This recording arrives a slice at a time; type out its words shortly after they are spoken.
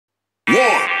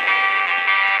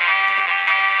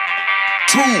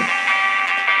two,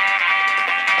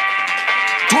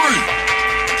 three.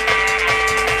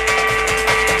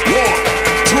 1,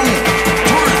 2,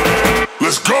 3.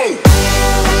 Let's go.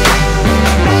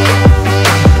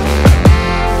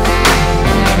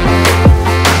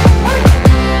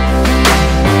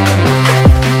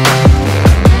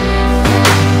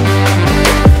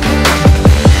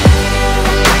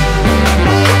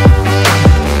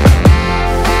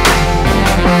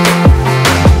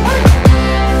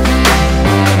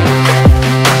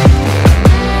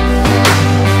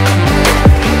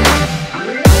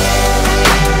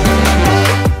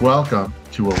 Welcome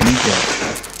to a weekend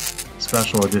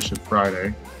special edition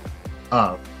Friday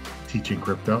of Teaching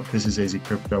Crypto. This is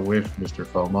AZcrypto with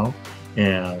MrFOMO,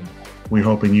 and we're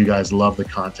hoping you guys love the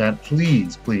content.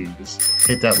 Please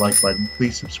hit that like button.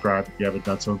 Please subscribe if you haven't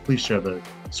done so. Please share the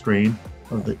screen.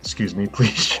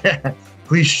 Please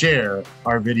share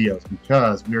our videos,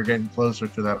 because we are getting closer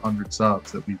to that 100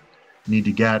 subs that we need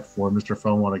to get for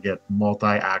MrFOMO to get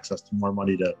multi-access to more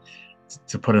money to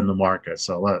put in the market.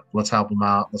 So let's help them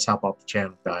out. Let's help out the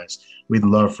channel, guys. We'd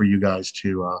love for you guys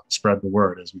to spread the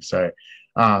word, as we say.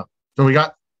 So we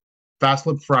got Fast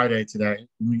Flip Friday today.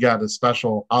 We got a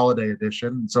special holiday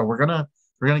edition. So we're gonna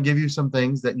give you some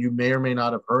things that you may or may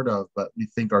not have heard of, but we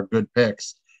think are good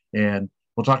picks. And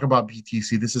we'll talk about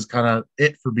BTC. This is kind of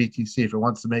it for BTC. If it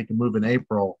wants to make a move in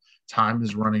April, time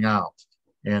is running out.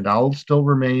 And I'll still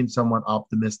remain somewhat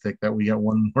optimistic that we get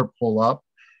one more pull up.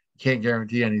 Can't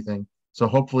guarantee anything. So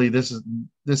hopefully this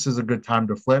is a good time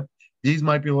to flip. These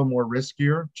might be a little more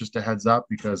riskier, just a heads up,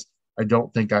 because I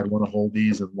don't think I'd want to hold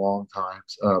these in long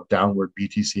times of downward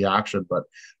BTC action. But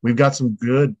we've got some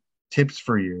good tips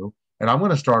for you. And I'm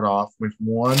going to start off with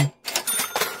one,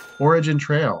 Origin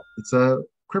Trail. It's a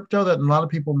crypto that a lot of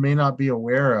people may not be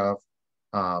aware of.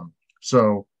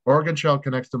 So Origin Trail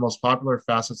connects the most popular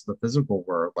facets of the physical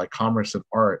world, like commerce and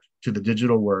art, to the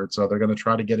digital world. So they're going to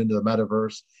try to get into the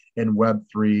metaverse and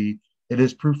Web3. It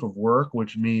is proof of work,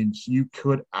 which means you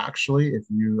could actually, if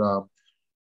you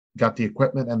got the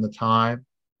equipment and the time,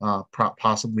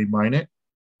 possibly mine it.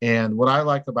 And what I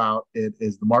like about it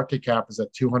is the market cap is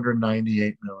at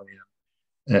 298 million,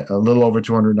 a little over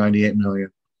 298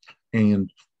 million. And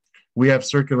we have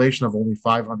circulation of only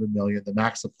 500 million. The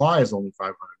max supply is only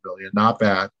 500 million, not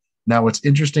bad. Now, what's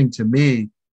interesting to me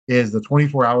is the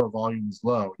 24-hour volume is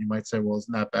low. You might say, well,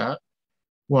 isn't that bad?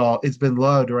 Well, it's been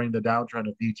low during the downtrend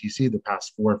of BTC the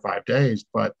past 4 or 5 days.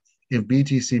 But if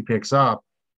BTC picks up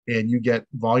and you get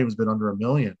volume's been under 1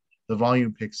 million, the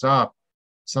volume picks up,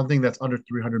 something that's under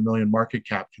 300 million market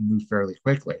cap can move fairly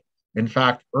quickly. In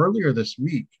fact, earlier this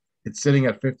week, it's sitting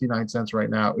at 59 cents right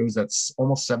now. It was at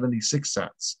almost 76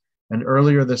 cents. And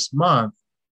earlier this month,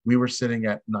 we were sitting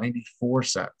at 94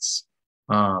 cents.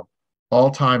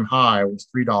 All-time high was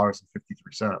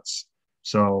 $3.53.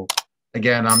 So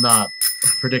again, I'm not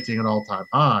predicting an all-time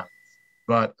high,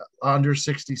 but under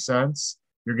 60 cents,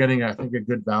 you're getting, I think, a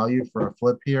good value for a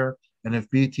flip here. And if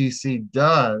BTC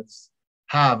does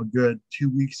have a good 2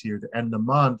 weeks here to end the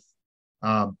month,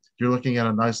 you're looking at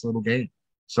a nice little gain.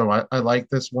 So I like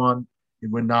this one. It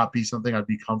would not be something I'd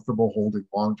be comfortable holding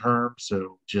long-term,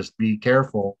 so just be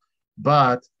careful.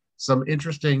 But some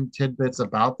interesting tidbits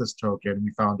about this token. We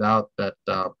found out that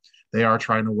they are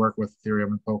trying to work with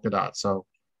Ethereum and Polkadot. So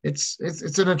it's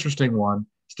an interesting one.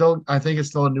 Still, I think it's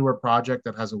still a newer project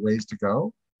that has a ways to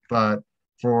go. But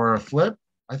for a flip,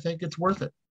 I think it's worth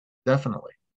it.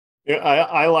 Definitely. Yeah,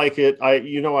 I like it. I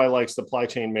like supply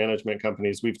chain management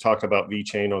companies. We've talked about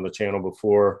VeChain on the channel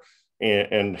before,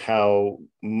 and how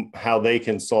they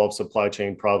can solve supply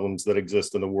chain problems that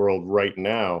exist in the world right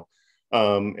now.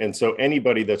 And so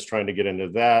anybody that's trying to get into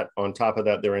that, on top of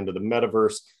that, they're into the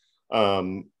metaverse.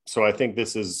 So I think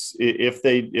this is, if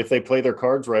they play their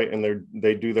cards right and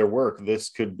they do their work, this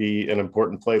could be an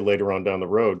important play later on down the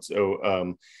road. So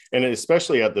and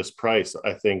especially at this price,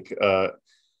 I think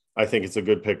it's a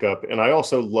good pickup. And I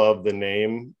also love the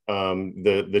name.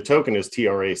 The token is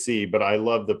TRAC, but I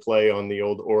love the play on the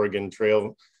old Oregon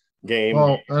Trail game.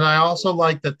 Well, and I also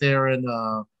like that they're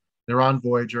on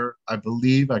Voyager. I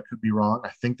believe, I could be wrong.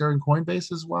 I think they're in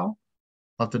Coinbase as well.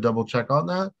 I'll have to double check on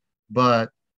that.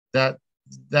 But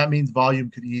that means volume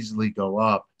could easily go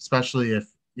up, especially if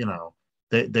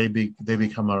they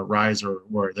become a riser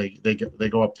where they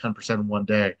go up 10% in one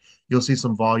day. You'll see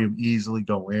some volume easily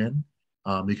go in.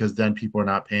 Because then people are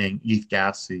not paying ETH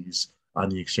gas fees on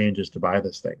the exchanges to buy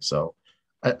this thing. So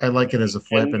I like it as a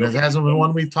flip, and it hasn't been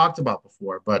one we've talked about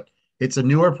before, but it's a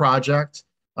newer project.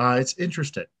 It's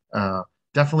interesting.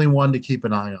 Definitely one to keep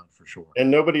an eye on for sure. And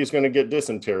nobody's going to get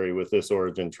dysentery with this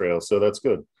Origin Trail, so that's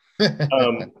good.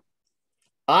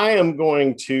 I am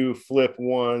going to flip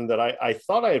one that I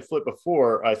thought I had flipped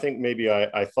before. I think maybe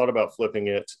I thought about flipping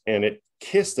it, and it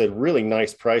kissed a really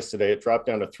nice price today. It dropped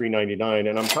down to $3.99,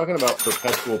 and I'm talking about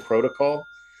Perpetual Protocol.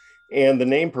 And the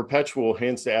name Perpetual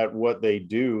hints at what they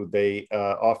do. They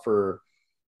offer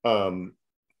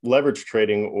leverage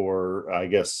trading, or I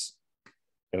guess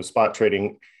spot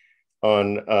trading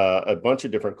on a bunch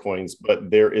of different coins,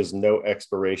 but there is no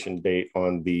expiration date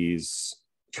on these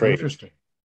trades. Interesting.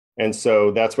 And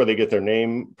so that's where they get their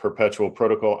name, Perpetual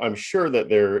Protocol. I'm sure that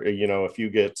they're, if you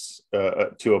get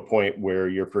to a point where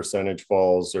your percentage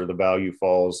falls or the value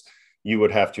falls, you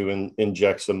would have to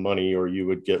inject some money or you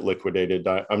would get liquidated.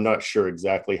 I'm not sure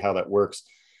exactly how that works.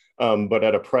 But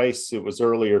at a price, it was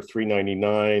earlier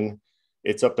 $3.99.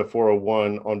 It's up to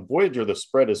 401 on Voyager. The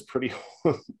spread is pretty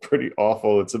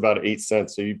awful. It's about 8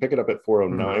 cents. So you pick it up at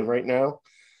 409 right now.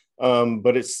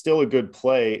 But it's still a good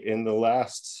play. In the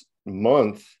last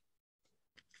month,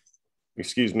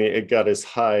 it got as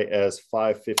high as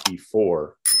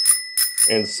 554.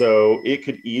 And so it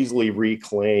could easily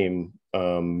reclaim,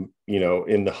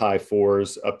 in the high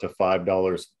fours up to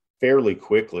 $5 fairly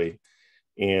quickly.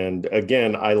 And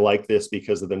again, I like this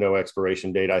because of the no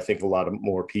expiration date. I think a lot of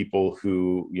more people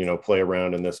who, play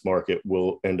around in this market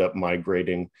will end up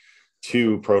migrating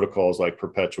to protocols like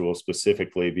Perpetual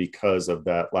specifically because of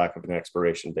that lack of an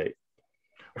expiration date.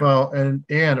 Well, and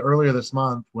earlier this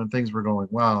month when things were going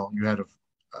well, you had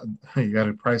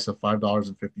a price of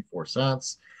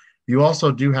 $5.54. You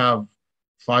also do have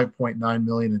 5.9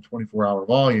 million in 24-hour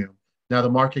volume. Now the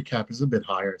market cap is a bit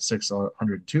higher at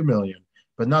 602 million,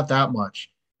 but not that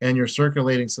much. And your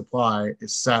circulating supply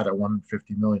is set at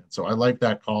 150 million. So I like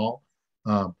that call.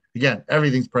 Again,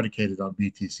 everything's predicated on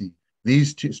BTC.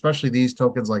 These two, especially these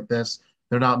tokens like this,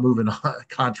 they're not moving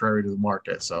contrary to the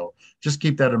market. So just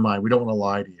keep that in mind. We don't want to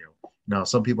lie to you.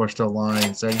 Some people are still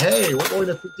lying, saying, "Hey, we're going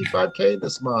to 55K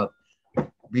this month."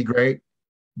 Be great,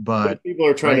 but people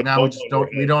are trying right to now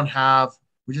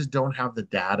we just don't have the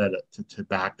data to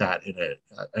back that in it.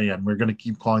 Again, we're going to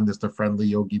keep calling this the friendly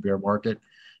Yogi Bear market.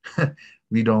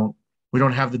 we don't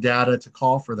have the data to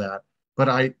call for that. But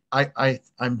I'm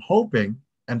hoping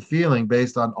and feeling,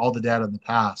 based on all the data in the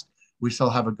past, we still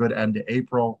have a good end to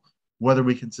April. Whether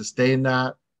we can sustain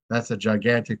that, that's a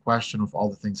gigantic question with all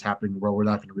the things happening in the world. We're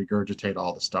not going to regurgitate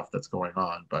all the stuff that's going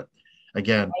on. But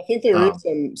again, I think there is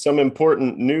some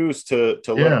important news to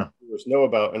let viewers know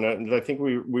about. And I think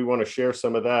we want to share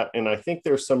some of that. And I think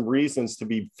there's some reasons to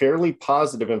be fairly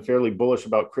positive and fairly bullish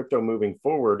about crypto moving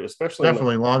forward, especially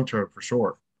definitely long-term for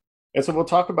sure. And so we'll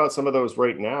talk about some of those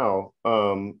right now.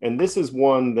 And this is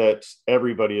one that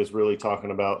everybody is really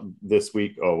talking about this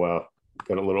week. Oh, wow.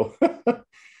 Got a little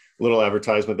little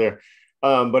advertisement there.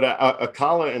 But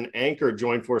Acala and Anchor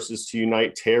joined forces to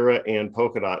unite Terra and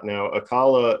Polkadot. Now,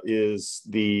 Acala is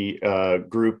the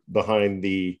group behind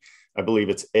I believe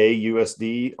it's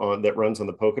AUSD that runs on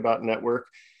the Polkadot network.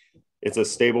 It's a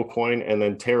stable coin. And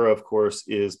then Terra, of course,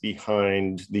 is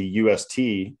behind the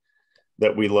UST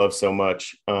that we love so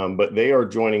much. But they are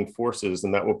joining forces,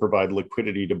 and that will provide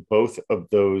liquidity to both of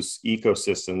those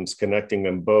ecosystems, connecting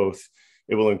them both.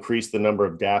 It will increase the number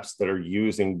of dApps that are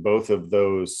using both of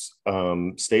those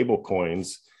stable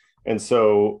coins. And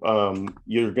so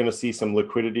you're going to see some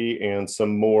liquidity and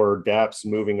some more dApps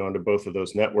moving onto both of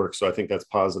those networks. So I think that's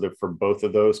positive for both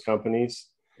of those companies.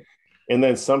 And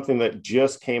then something that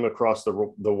just came across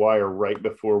the wire right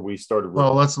before we started.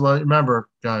 Well, remember,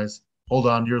 guys, hold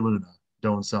on to your Luna.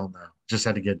 Don't sell now. Just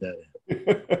had to get that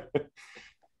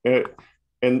in.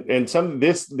 And some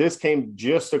this came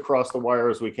just across the wire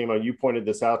as we came out. You pointed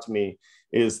this out to me,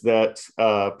 is that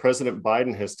President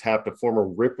Biden has tapped a former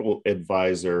Ripple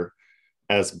advisor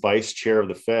as vice chair of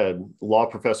the Fed. Law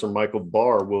professor Michael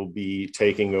Barr will be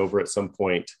taking over at some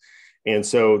point. And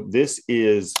so this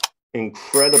is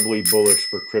incredibly bullish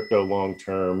for crypto long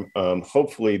term.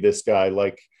 Hopefully this guy,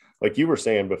 like you were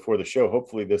saying before the show,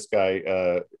 hopefully this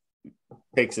guy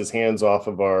takes his hands off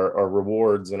of our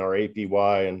rewards and our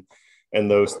APY and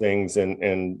those things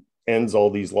and ends all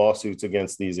these lawsuits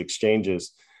against these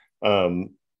exchanges.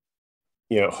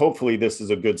 Hopefully this is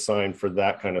a good sign for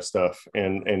that kind of stuff.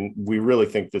 And we really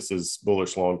think this is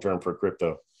bullish long-term for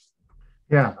crypto.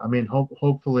 Yeah. I mean,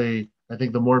 hopefully, I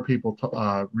think the more people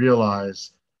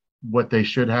realize what they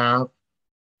should have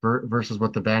versus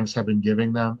what the banks have been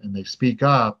giving them, and they speak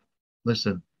up,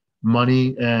 listen,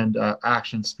 money and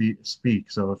action speak.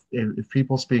 So if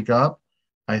people speak up,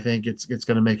 I think it's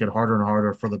going to make it harder and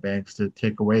harder for the banks to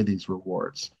take away these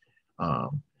rewards.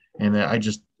 And I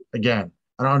don't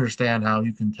understand how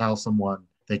you can tell someone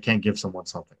they can't give someone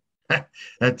something.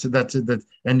 that's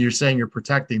and you're saying you're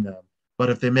protecting them, but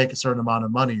if they make a certain amount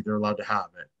of money, they're allowed to have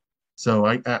it. So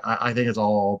I think it's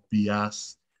all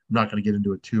BS. I'm not going to get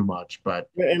into it too much, but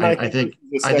And I think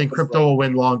crypto will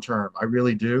win long term. I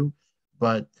really do,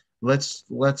 but let's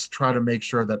try to make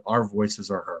sure that our voices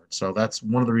are heard. So that's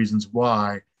one of the reasons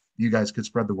why you guys could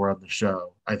spread the word on the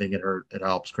show. I think it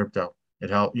helps crypto. It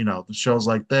helps, the shows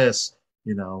like this,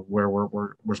 where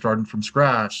we're starting from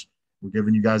scratch. We're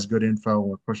giving you guys good info.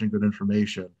 We're pushing good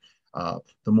information.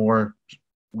 The more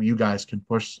you guys can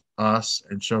push us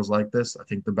and shows like this, I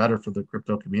think the better for the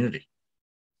crypto community.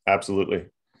 Absolutely.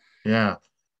 Yeah.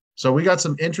 So we got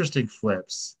some interesting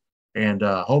flips, and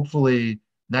hopefully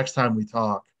next time we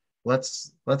talk,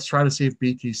 let's try to see if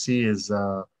BTC is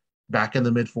back in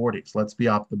the mid 40s. Let's be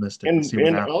optimistic and see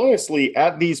what happens. Honestly,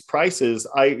 at these prices,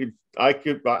 I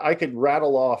could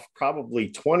rattle off probably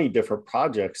 20 different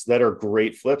projects that are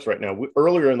great flips right now.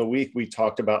 Earlier in the week, we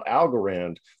talked about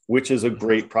Algorand, which is a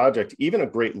great project, even a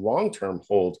great long-term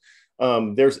hold.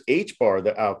 There's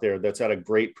HBAR out there that's at a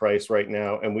great price right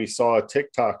now. And we saw a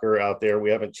TikToker out there.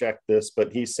 We haven't checked this,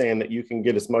 but he's saying that you can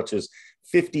get as much as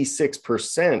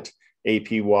 56%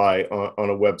 APY on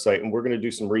a website. And we're going to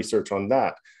do some research on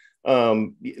that.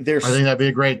 I think that'd be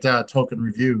a great token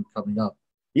review coming up.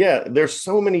 Yeah, there's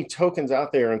so many tokens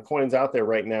out there and coins out there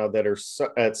right now that are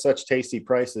at such tasty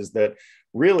prices that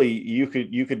really you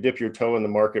could dip your toe in the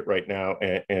market right now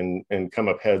and come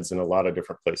up heads in a lot of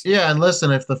different places. Yeah, and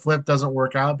listen, if the flip doesn't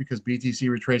work out because BTC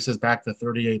retraces back to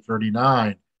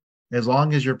 38.39, as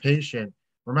long as you're patient,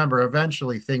 remember,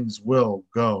 eventually things will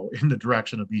go in the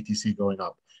direction of BTC going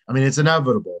up. I mean, it's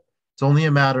inevitable. It's only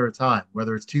a matter of time,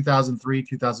 whether it's 2003,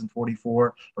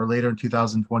 2044, or later in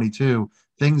 2022,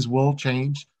 things will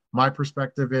change. My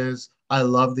perspective is I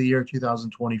love the year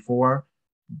 2024,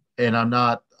 and I'm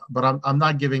not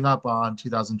giving up on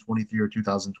 2023 or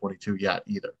 2022 yet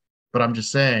either. But I'm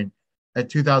just saying at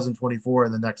 2024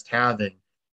 in the next halving,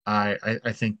 I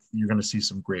think you're going to see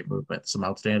some great movement, some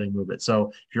outstanding movement.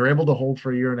 So if you're able to hold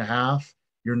for a year and a half,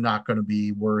 you're not going to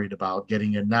be worried about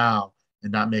getting in now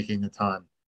and not making a ton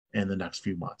in the next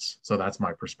few months. So that's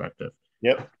my perspective.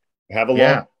 Yep. Have a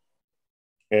long.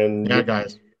 And yeah,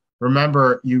 guys,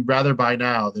 remember, you'd rather buy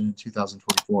now than in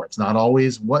 2024. It's not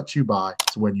always what you buy,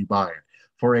 it's when you buy it.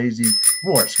 For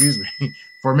Mr.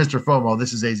 FOMO,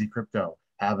 this is AZcrypto.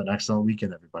 Have an excellent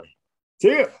weekend, everybody.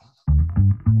 See ya.